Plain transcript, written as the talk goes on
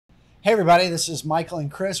Hey everybody, this is Michael and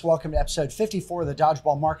Chris. Welcome to episode 54 of the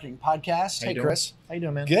Dodgeball Marketing Podcast. Hey Chris. How you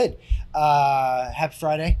doing, man? Good. Happy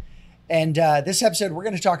Friday. And this episode, we're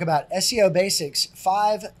going to talk about SEO basics,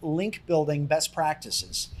 5 link building best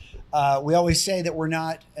practices. We always say that we're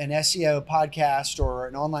not an SEO podcast or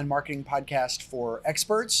an online marketing podcast for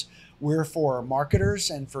experts. We're for marketers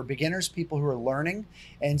and for beginners, people who are learning.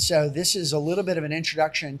 And so this is a little bit of an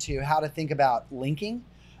introduction to how to think about linking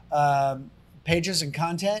pages and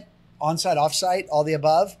content, on-site, off-site, all the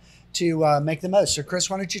above, to make the most. So Chris,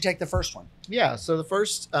 why don't you take the first one? Yeah, so the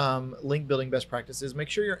first link building best practice is make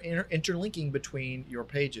sure you're interlinking between your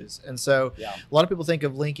pages. And so a lot of people think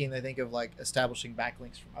of linking, they think of like establishing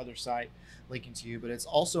backlinks from other site linking to you, but it's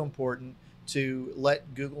also important to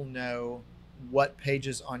let Google know what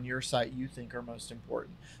pages on your site you think are most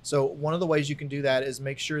important. So one of the ways you can do that is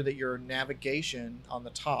make sure that your navigation on the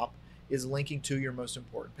top is linking to your most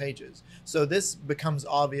important pages. So this becomes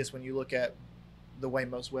obvious when you look at the way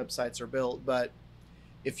most websites are built, but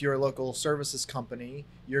if you're a local services company,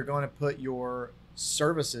 you're going to put your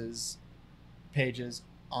services pages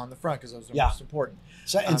on the front because those are most important.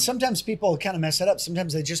 So, and sometimes people kind of mess it up.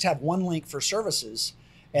 Sometimes they just have one link for services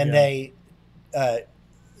and they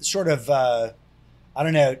sort of,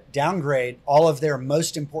 downgrade all of their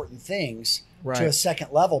most important things to a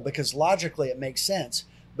second level because logically it makes sense.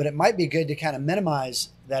 But it might be good to kind of minimize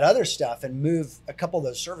that other stuff and move a couple of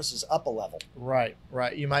those services up a level. Right.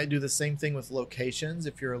 You might do the same thing with locations.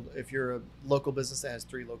 If you're a local business that has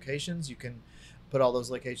 3 locations, you can put all those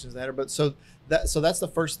locations there. But so that's the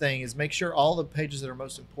first thing is make sure all the pages that are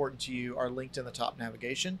most important to you are linked in the top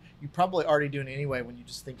navigation. You probably already doing it anyway when you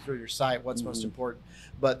just think through your site what's most important.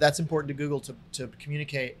 But that's important to Google to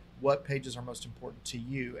communicate what pages are most important to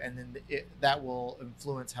you, and then that will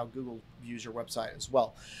influence how Google views your website as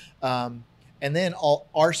well. And then all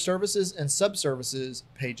our services and sub-services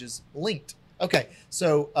pages linked. Okay,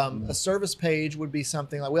 so a service page would be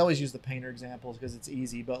something like, we always use the painter examples because it's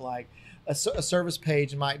easy, but like a service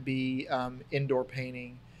page might be indoor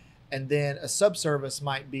painting, and then a subservice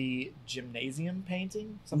might be gymnasium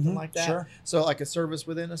painting, something like that. Sure. So like a service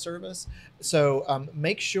within a service. So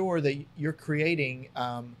make sure that you're creating,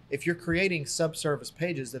 if you're creating subservice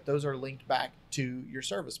pages, that those are linked back to your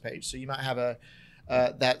service page. So you might have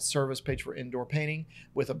that service page for indoor painting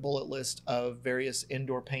with a bullet list of various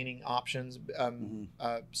indoor painting options,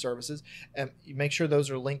 services, and you make sure those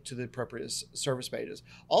are linked to the appropriate service pages.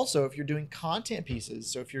 Also, if you're doing content pieces,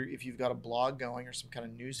 so if you've got a blog going or some kind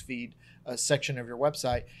of news feed section of your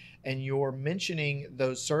website, and you're mentioning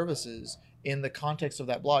those services in the context of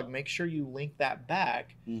that blog, make sure you link that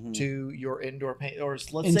back to your indoor paint or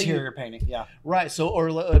let's interior painting. Yeah. Right. So, or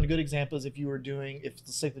a good example is if you were doing,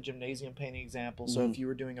 let's take the gymnasium painting example. So if you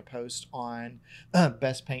were doing a post on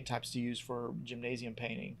best paint types to use for gymnasium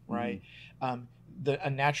painting, right? A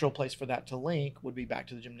natural place for that to link would be back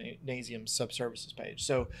to the gymnasium subservices page.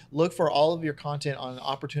 So look for all of your content on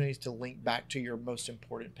opportunities to link back to your most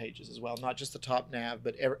important pages as well, not just the top nav,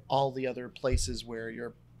 but all the other places where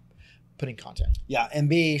you're putting content. Yeah, and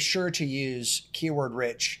be sure to use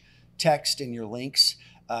keyword-rich text in your links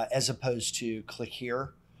as opposed to click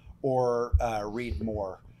here or read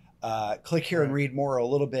more. Click here and read more are a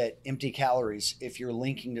little bit empty calories if you're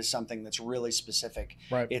linking to something that's really specific.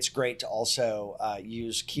 Right. It's great to also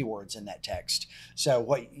use keywords in that text. So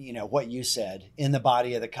what you said in the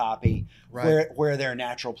body of the copy, where there are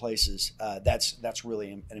natural places, that's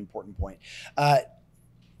really an important point.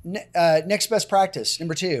 Next best practice,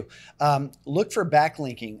 number 2, look for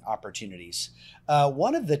backlinking opportunities.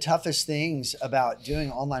 One of the toughest things about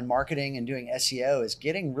doing online marketing and doing SEO is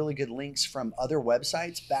getting really good links from other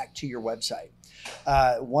websites back to your website.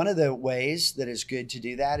 One of the ways that is good to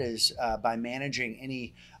do that is by managing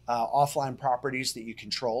any offline properties that you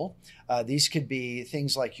control. These could be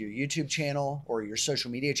things like your YouTube channel or your social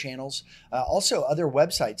media channels, also other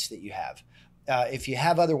websites that you have. If you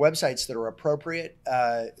have other websites that are appropriate,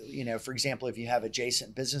 for example, if you have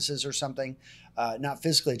adjacent businesses or something, not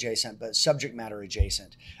physically adjacent, but subject matter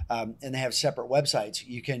adjacent, and they have separate websites,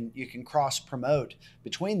 you can cross promote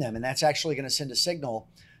between them. And that's actually going to send a signal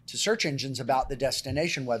to search engines about the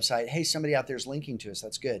destination website. Hey, somebody out there is linking to us.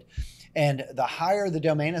 That's good. And the higher the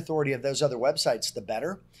domain authority of those other websites, the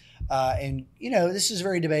better. And this is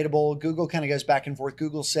very debatable. Google kind of goes back and forth.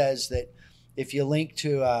 Google says that if you link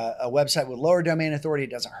to a website with lower domain authority, it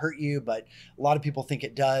doesn't hurt you, but a lot of people think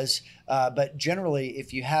it does. But generally,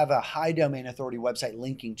 if you have a high domain authority website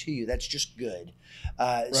linking to you, that's just good.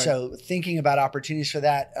 So thinking about opportunities for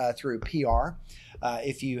that through PR.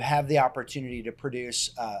 If you have the opportunity to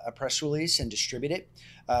produce a press release and distribute it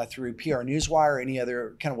through PR Newswire or any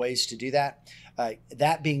other kind of ways to do that,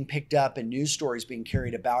 that being picked up and news stories being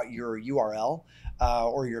carried about your URL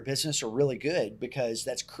or your business are really good because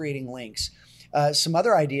that's creating links. Some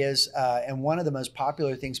other ideas, and one of the most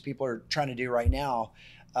popular things people are trying to do right now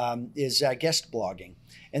is guest blogging.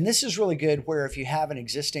 And this is really good where if you have an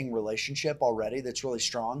existing relationship already that's really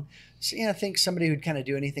strong, so, think somebody who'd kind of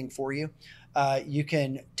do anything for you, you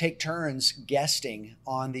can take turns guesting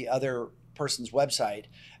on the other person's website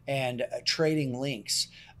and trading links.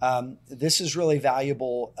 This is really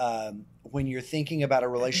valuable when you're thinking about a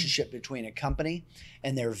relationship between a company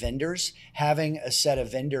and their vendors. Having a set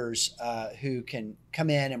of vendors who can come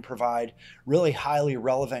in and provide really highly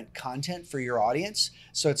relevant content for your audience.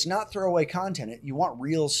 So it's not throwaway content. You want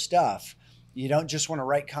real stuff. You don't just want to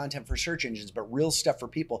write content for search engines, but real stuff for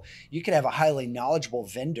people. You could have a highly knowledgeable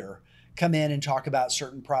vendor come in and talk about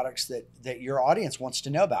certain products that your audience wants to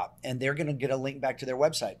know about, and they're going to get a link back to their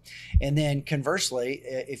website. And then conversely,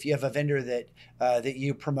 if you have a vendor that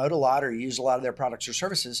you promote a lot or use a lot of their products or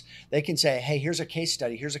services, they can say, hey, here's a case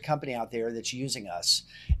study. Here's a company out there that's using us.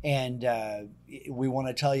 And we want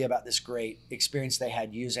to tell you about this great experience they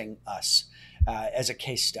had using us as a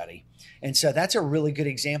case study. And so that's a really good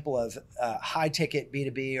example of high ticket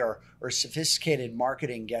B2B or sophisticated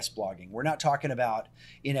marketing guest blogging. We're not talking about,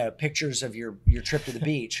 pictures of your trip to the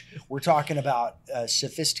beach. We're talking about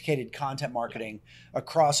sophisticated content marketing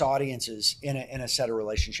across audiences in a set of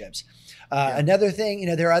relationships. Another thing,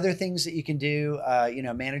 there are other things that you can do,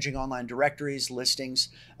 managing online directories, listings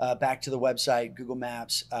back to the website, Google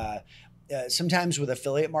Maps. Sometimes with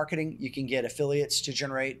affiliate marketing, you can get affiliates to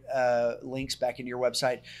generate links back into your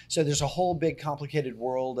website. So there's a whole big complicated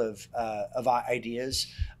world of ideas.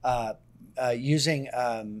 Using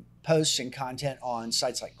posts and content on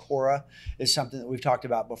sites like Quora is something that we've talked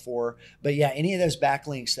about before. But yeah, any of those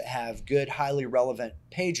backlinks that have good, highly relevant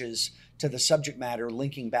pages to the subject matter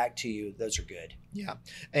linking back to you, those are good. Yeah.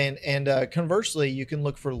 And conversely, you can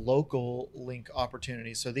look for local link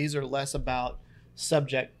opportunities. So these are less about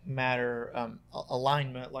subject matter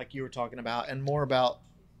alignment like you were talking about, and more about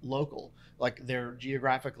local, like they're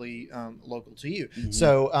geographically local to you. Mm-hmm.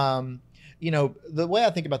 So the way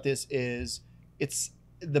I think about this is it's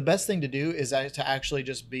the best thing to do is to actually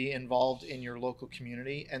just be involved in your local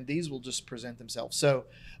community, and these will just present themselves. So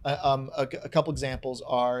a couple examples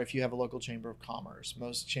are if you have a local chamber of commerce.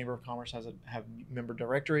 Most chamber of commerce have member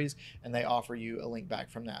directories, and they offer you a link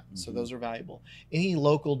back from that. Mm-hmm. So those are valuable. Any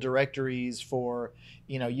local directories for,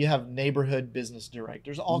 you have neighborhood business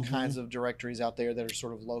directories, all mm-hmm. kinds of directories out there that are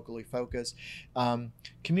sort of locally focused.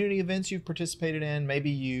 Community events you've participated in,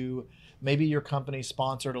 maybe your company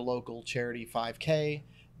sponsored a local charity 5K.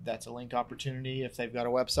 That's a link opportunity if they've got a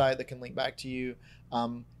website that can link back to you.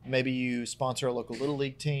 Maybe you sponsor a local Little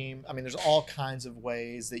League team. I mean, there's all kinds of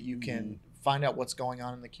ways that you can find out what's going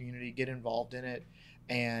on in the community, get involved in it,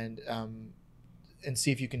 and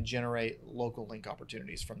see if you can generate local link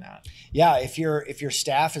opportunities from that. Yeah, if your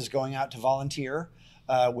staff is going out to volunteer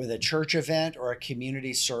with a church event or a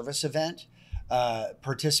community service event,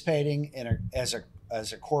 participating as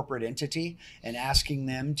a corporate entity and asking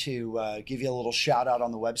them to give you a little shout out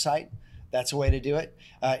on the website. That's a way to do it.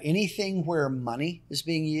 Anything where money is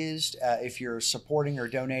being used, if you're supporting or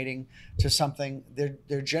donating to something,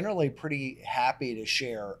 they're generally pretty happy to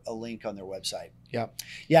share a link on their website.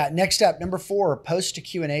 Yeah. Next up, number 4, post to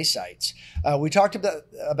Q+A sites. We talked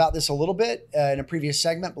about this a little bit in a previous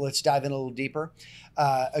segment, but let's dive in a little deeper.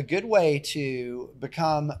 A good way to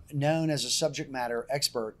become known as a subject matter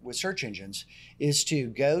expert with search engines is to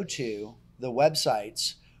go to the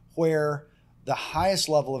websites where the highest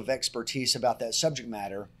level of expertise about that subject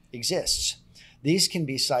matter exists. These can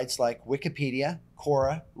be sites like Wikipedia,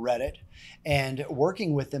 Quora, Reddit, and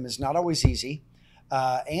working with them is not always easy.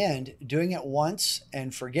 And doing it once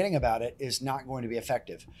and forgetting about it is not going to be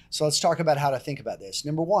effective. So let's talk about how to think about this.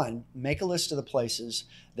 Number 1, make a list of the places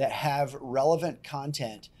that have relevant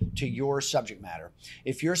content to your subject matter.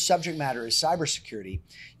 If your subject matter is cybersecurity,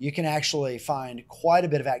 you can actually find quite a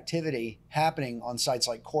bit of activity happening on sites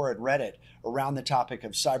like Quora and Reddit around the topic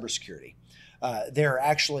of cybersecurity. There are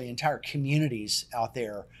actually entire communities out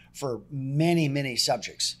there for many, many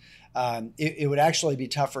subjects. It would actually be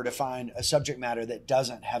tougher to find a subject matter that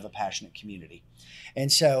doesn't have a passionate community.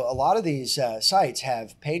 And so a lot of these sites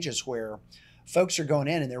have pages where folks are going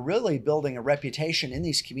in and they're really building a reputation in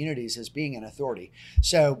these communities as being an authority.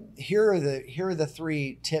 So here are the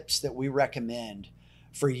 3 tips that we recommend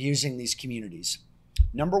for using these communities.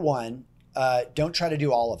 Number 1, don't try to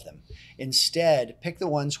do all of them. Instead, pick the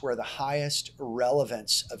ones where the highest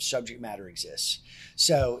relevance of subject matter exists.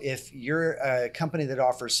 So if you're a company that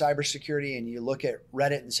offers cybersecurity and you look at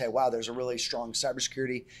Reddit and say, wow, there's a really strong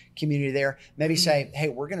cybersecurity community there, maybe say, hey,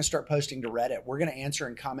 we're going to start posting to Reddit. We're going to answer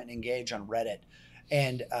and comment and engage on Reddit.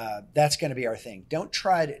 And that's going to be our thing. Don't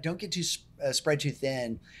get too spread too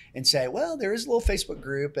thin and say, well, there is a little Facebook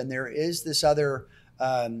group and there is this other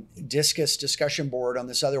discus discussion board on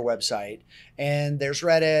this other website, and there's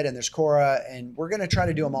Reddit and there's Quora, and we're going to try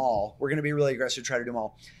to do them all. We're going to be really aggressive, try to do them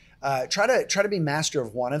all. Try to be master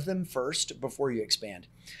of one of them first before you expand.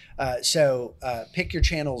 So pick your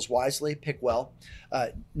channels wisely, pick well.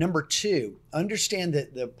 Number two, understand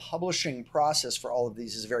that the publishing process for all of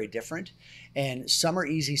these is very different, and some are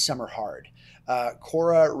easy, some are hard.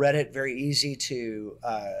 Quora, Reddit, very easy to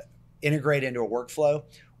integrate into a workflow.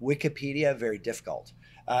 Wikipedia, very difficult.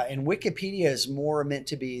 And Wikipedia is more meant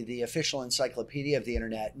to be the official encyclopedia of the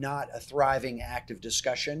internet, not a thriving, active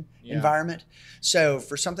discussion environment. So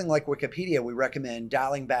for something like Wikipedia, we recommend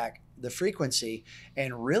dialing back the frequency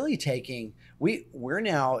and really taking, we're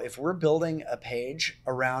now, if we're building a page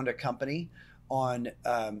around a company on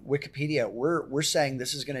Wikipedia, we're saying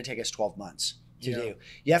this is going to take us 12 months to do.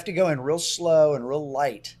 You have to go in real slow and real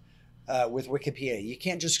light with Wikipedia. You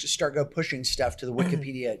can't just go pushing stuff to the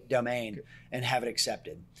Wikipedia domain and have it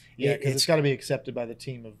accepted. Yeah, because it's got to be accepted by the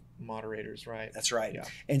team of moderators, right? That's right. Yeah.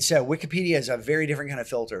 And so Wikipedia is a very different kind of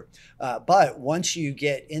filter. But once you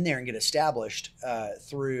get in there and get established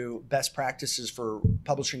through best practices for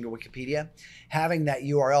publishing to Wikipedia, having that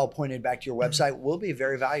URL pointed back to your website will be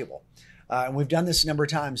very valuable. And we've done this a number of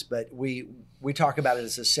times, but we talk about it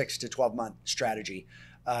as a 6 to 12 month strategy.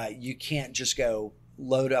 You can't just go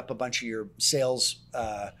load up a bunch of your sales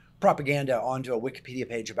propaganda onto a Wikipedia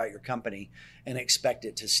page about your company and expect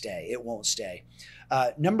it to stay. It won't stay.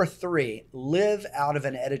 Number three, live out of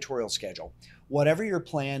an editorial schedule. Whatever your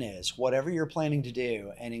plan is, whatever you're planning to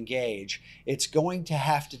do and engage, it's going to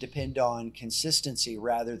have to depend on consistency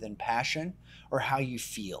rather than passion or how you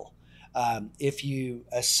feel. If you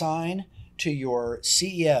assign to your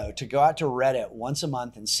CEO to go out to Reddit once a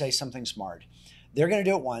month and say something smart, they're going to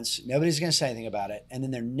do it once. Nobody's going to say anything about it. And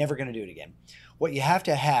then they're never going to do it again. What you have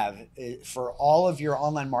to have for all of your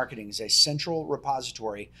online marketing is a central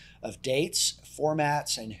repository of dates,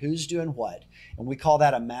 formats, and who's doing what. And we call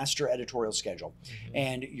that a master editorial schedule. Mm-hmm.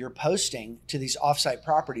 And your posting to these offsite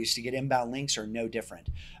properties to get inbound links are no different.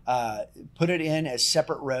 Put it in as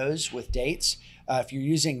separate rows with dates. If you're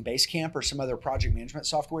using Basecamp or some other project management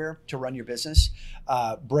software to run your business,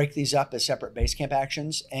 break these up as separate Basecamp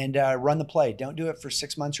actions and run the play. Don't do it for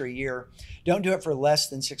 6 months or a year. Don't do it for less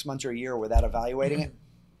than 6 months or a year without evaluating it.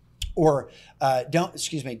 Or don't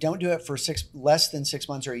do it for less than 6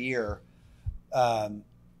 months or a year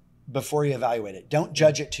before you evaluate it. Don't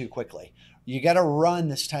judge it too quickly. You got to run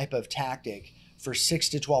this type of tactic for 6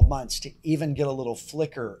 to 12 months to even get a little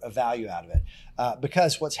flicker of value out of it.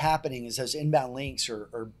 Because what's happening is those inbound links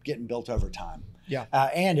are getting built over time. Yeah.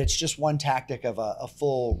 And it's just one tactic of a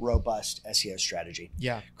full, robust SEO strategy.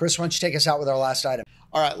 Yeah. Chris, why don't you take us out with our last item?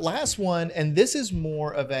 All right, last one, and this is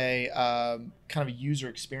more of a kind of a user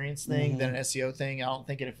experience thing than an SEO thing. I don't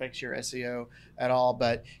think it affects your SEO at all,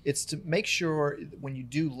 but it's to make sure when you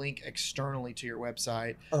do link externally to your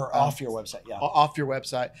website or off your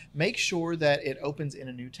website, make sure that it opens in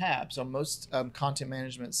a new tab. So most content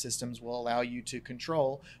management systems will allow you to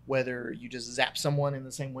control whether you just zap someone in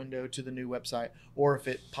the same window to the new website or if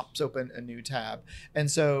it pops open a new tab. And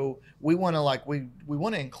so we want to we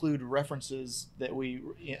want to include references that we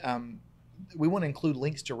want to include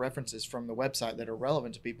links to references from the website that are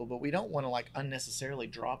relevant to people, but we don't want to unnecessarily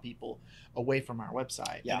draw people away from our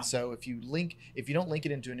website. Yeah. And so if you don't link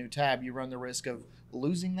it into a new tab, you run the risk of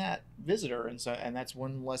losing that visitor. And that's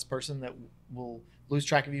one less person that will lose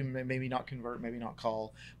track of you, maybe not convert, maybe not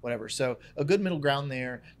call, whatever. So a good middle ground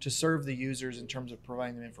there to serve the users in terms of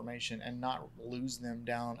providing them information and not lose them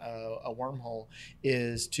down a wormhole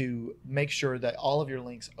is to make sure that all of your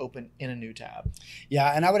links open in a new tab.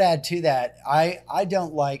 Yeah, and I would add to that, I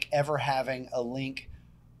don't like ever having a link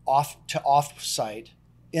off site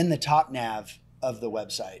in the top nav of the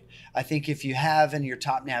website. I think if you have in your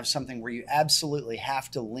top nav something where you absolutely have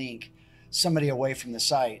to link somebody away from the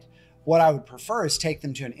site, what I would prefer is take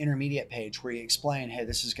them to an intermediate page where you explain, hey,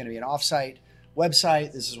 this is going to be an offsite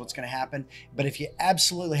website. This is what's going to happen. But if you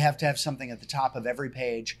absolutely have to have something at the top of every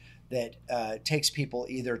page that takes people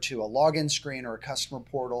either to a login screen or a customer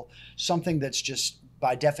portal, something that's just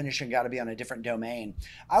by definition got to be on a different domain.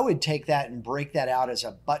 I would take that and break that out as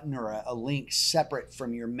a button or a link separate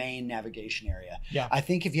from your main navigation area. Yeah. I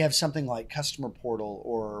think if you have something like customer portal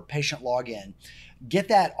or patient login, get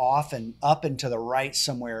that off and up and to the right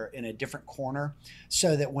somewhere in a different corner,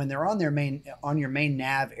 so that when they're on your main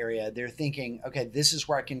nav area, they're thinking, okay, this is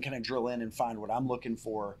where I can kind of drill in and find what I'm looking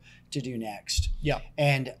for to do next. Yeah.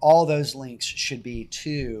 And all those links should be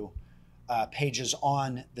to pages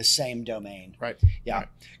on the same domain. Right. Yeah. Right.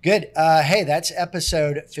 Good. Hey, that's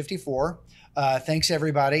episode 54. Thanks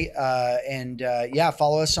everybody.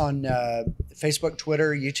 Follow us on Facebook,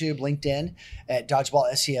 Twitter, YouTube, LinkedIn at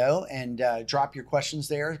Dodgeball SEO, and drop your questions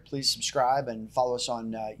there. Please subscribe and follow us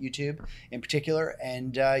on YouTube in particular.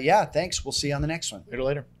 And thanks. We'll see you on the next one.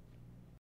 Later.